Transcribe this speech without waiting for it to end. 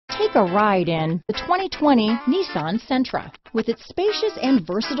Take a ride in the 2020 Nissan Sentra. With its spacious and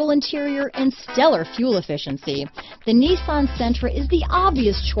versatile interior and stellar fuel efficiency, the Nissan Sentra is the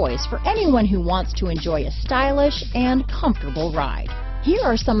obvious choice for anyone who wants to enjoy a stylish and comfortable ride. Here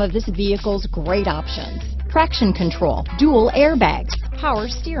are some of this vehicle's great options: traction control, dual airbags, power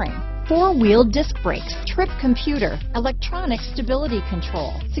steering, four-wheel disc brakes, trip computer, electronic stability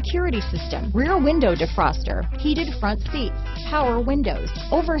control, security system, rear window defroster, heated front seats, power windows,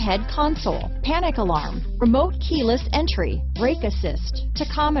 overhead console, panic alarm, remote keyless entry, brake assist,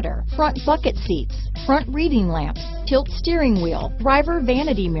 tachometer, front bucket seats, front reading lamps, tilt steering wheel, driver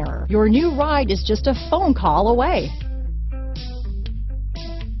vanity mirror. Your new ride is just a phone call away.